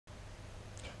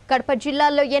కడప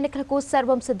జిల్లాలో ఎన్నికలకు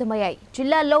సర్వం సిద్ధమయ్యాయి.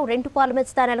 జిల్లాలో 2 పార్లమెంట్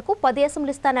స్థానాలకు 10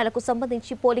 అసెంబ్లీ స్థానాలకు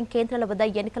సంబంధించి పోలింగ్ కేంద్రాల వద్ద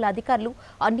ఎన్నికల అధికారులు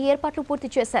అన్ని ఏర్పాట్లు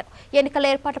పూర్తి చేశారు.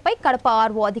 ఎన్నికల ఏర్పాట్లపై కడప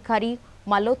ఆర్ఓ అధికారి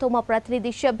మల్లోతో మా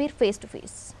ప్రతినిధి షబీర్ ఫేస్ టు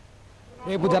ఫేస్.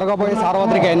 రేపు జరగబోయే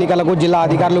సార్వత్రిక ఎన్నికలకు జిల్లా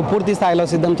అధికారులు పూర్తి స్థాయిలో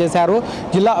సిద్ధం చేశారు.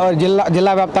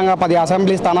 జిల్లా వ్యాప్తంగా 10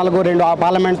 అసెంబ్లీ స్థానాలకు 2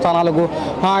 పార్లమెంట్ స్థానాలకు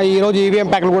ఈరోజు ఈవీఎం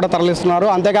ప్యాక్లు కూడా తరలిస్తున్నారు.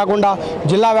 అంతేకాకుండా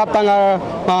జిల్లా వ్యాప్తంగా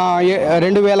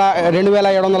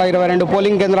 2,722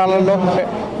 పోలింగ్ కేంద్రాలలో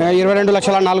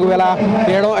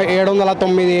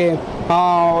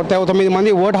 22,04,709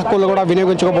 మంది ఓటు హక్కులు కూడా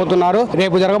వినియోగించుకోబోతున్నారు.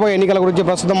 రేపు జరగబోయే ఎన్నికల గురించి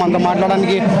ప్రస్తుతం మనతో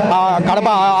మాట్లాడడానికి కడప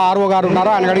ఆర్ఓ గారు ఉన్నారు.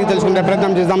 ఆయన అడిగి తెలుసుకునే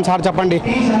ప్రయత్నం చేద్దాం. సార్ చెప్పండి,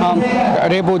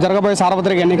 రేపు జరగబోయే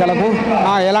సార్వత్రిక ఎన్నికలకు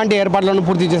ఎలాంటి ఏర్పాట్లను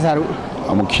పూర్తి చేశారు?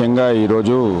 ముఖ్యంగా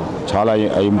ఈరోజు చాలా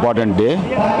ఇంపార్టెంట్ డే.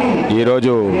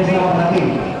 ఈరోజు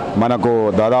మనకు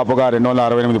దాదాపుగా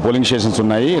 268 పోలింగ్ స్టేషన్స్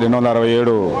ఉన్నాయి.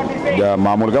 267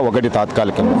 మామూలుగా, 1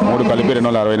 తాత్కాలికం, 3 కలిపి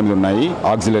 268 ఉన్నాయి,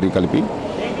 ఆక్సిలరీ కలిపి.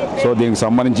 సో దీనికి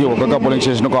సంబంధించి ఒక్కొక్క పోలింగ్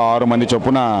స్టేషన్కు 6 మంది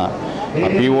చొప్పున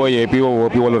పీఓ, ఏపీఓ,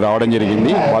 ఓపీఓలు రావడం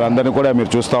జరిగింది. వాళ్ళందరినీ కూడా మీరు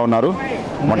చూస్తూ ఉన్నారు.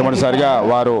 మొట్టమొదటిసారిగా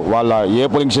వాళ్ళ ఏ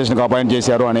పోలింగ్ స్టేషన్కి అపాయింట్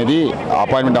చేశారు అనేది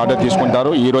అపాయింట్మెంట్ ఆర్డర్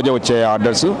తీసుకుంటారు. ఈరోజే వచ్చే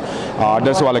ఆర్డర్స్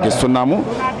వాళ్ళకి ఇస్తున్నాము.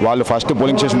 వాళ్ళు ఫస్ట్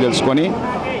పోలింగ్ స్టేషన్ తెలుసుకొని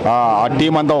ఆ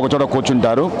టీం అంతా ఒకచోట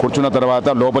కూర్చున్న తర్వాత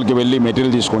లోపలికి వెళ్ళి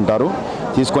మెటీరియల్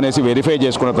తీసుకునేసి వెరిఫై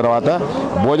చేసుకున్న తర్వాత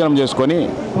భోజనం చేసుకొని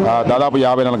దాదాపు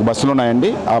 54 బస్సులు ఉన్నాయండి.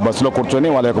 ఆ బస్సులో కూర్చొని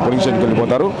వాళ్ళ యొక్క పోలింగ్ స్టేషన్కి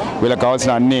వెళ్ళిపోతారు. వీళ్ళకి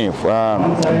కావాల్సిన అన్ని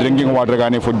డ్రింకింగ్ వాటర్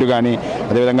కానీ, ఫుడ్ కానీ,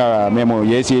 అదేవిధంగా మేము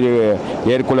ఏసీ,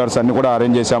 ఎయిర్ కూలర్స్ అన్నీ కూడా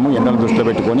అరేంజ్ చేశాము ఎండలు దృష్టిలో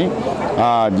పెట్టుకొని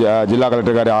జిల్లా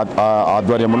కలెక్టర్ గారి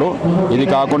ఆధ్వర్యంలో. ఇది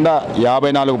కాకుండా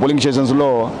 54 పోలింగ్ స్టేషన్స్లో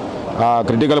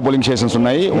క్రిటికల్ పోలింగ్ స్టేషన్స్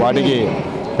ఉన్నాయి. వాటికి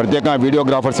ప్రత్యేకంగా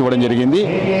వీడియోగ్రాఫర్స్ ఇవ్వడం జరిగింది.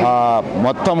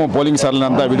 మొత్తం పోలింగ్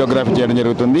సరళనంతా వీడియోగ్రఫీ చేయడం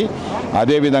జరుగుతుంది.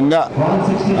 అదేవిధంగా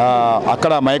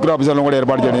అక్కడ మైక్రో ఆఫీసర్లను కూడా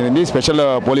ఏర్పాటు చేయడం జరిగింది. స్పెషల్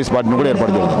పోలీస్ పార్టీని కూడా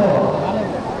ఏర్పాటు చేయడం జరిగింది.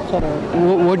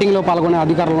 ఓటింగ్లో పాల్గొనే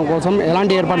అధికారుల కోసం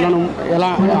ఎలాంటి ఏర్పాట్లను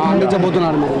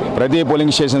అందించబోతున్నారు? ప్రతి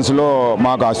పోలింగ్ స్టేషన్స్లో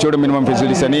మాకు అస్యూర్డ్ మినిమం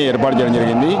ఫెసిలిటీస్ అని ఏర్పాటు చేయడం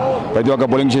జరిగింది. ప్రతి ఒక్క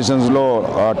పోలింగ్ స్టేషన్స్లో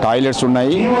టాయిలెట్స్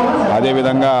ఉన్నాయి.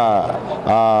 అదేవిధంగా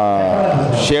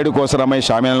షేడ్ కోసమై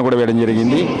షామియానాలు కూడా వేయడం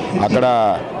జరిగింది. అక్కడ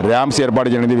ర్యాంప్స్ ఏర్పాటు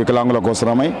జరిగింది వికలాంగుల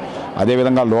కోసమై.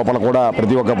 అదేవిధంగా లోపల కూడా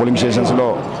ప్రతి ఒక్క పోలింగ్ స్టేషన్స్లో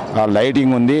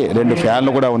లైటింగ్ ఉంది, 2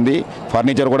 ఫ్యాన్లు కూడా ఉంది.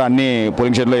 ఫర్నిచర్ కూడా అన్ని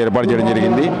పోలింగ్ స్టేషన్లో ఏర్పాటు చేయడం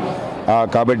జరిగింది.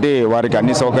 కాబట్టి వారికి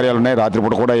అన్ని సౌకర్యాలు ఉన్నాయి.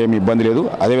 రాత్రిపూట కూడా ఏమి ఇబ్బంది లేదు.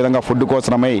 అదేవిధంగా ఫుడ్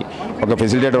కోసమై ఒక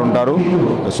ఫెసిలిటేటర్ ఉంటారు.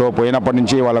 సో పోయినప్పటి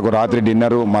నుంచి వాళ్ళకు రాత్రి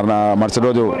డిన్నరు, మరుసటి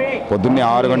రోజు పొద్దున్నే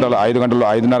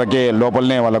 5:30కే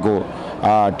లోపలనే వాళ్ళకు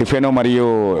టిఫిన్ మరియు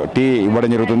టీ ఇవ్వడం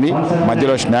జరుగుతుంది.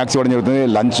 మధ్యలో స్నాక్స్ ఇవ్వడం జరుగుతుంది,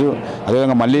 లంచ్.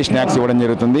 అదేవిధంగా మళ్ళీ స్నాక్స్ ఇవ్వడం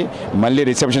జరుగుతుంది. మళ్ళీ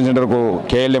రిసెప్షన్ సెంటర్కు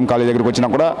కేఎల్ఎం కాలేజ్ దగ్గరికి వచ్చినా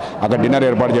కూడా అక్కడ డిన్నర్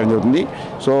ఏర్పాటు చేయడం జరుగుతుంది.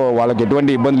 సో వాళ్ళకి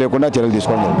ఎటువంటి ఇబ్బంది లేకుండా చర్యలు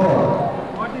తీసుకోవడం జరుగుతుంది.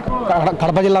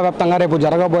 కడప జిల్లా వ్యాప్తంగా రేపు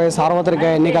జరగబోయే సార్వత్రిక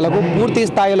ఎన్నికలకు పూర్తి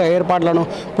స్థాయిలో ఏర్పాట్లను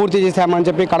పూర్తి చేశామని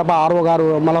చెప్పి కడప ఆర్ఓ గారు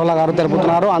మల్లోల గారు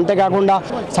తెలుపుతున్నారు. అంతేకాకుండా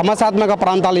సమస్యాత్మక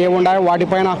ప్రాంతాలు ఏమున్నాయో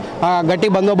వాటిపైన గట్టి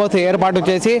బందోబస్తు ఏర్పాటు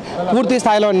చేసి పూర్తి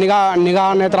స్థాయిలో నిఘా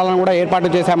నేత్రాలను కూడా ఏర్పాటు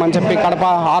చేశామని చెప్పి కడప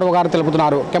ఆర్ఓ గారు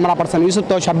తెలుపుతున్నారు. Camera person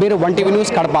యూసుఫ్తో Shabbir, ONETV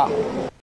news, Kadapa.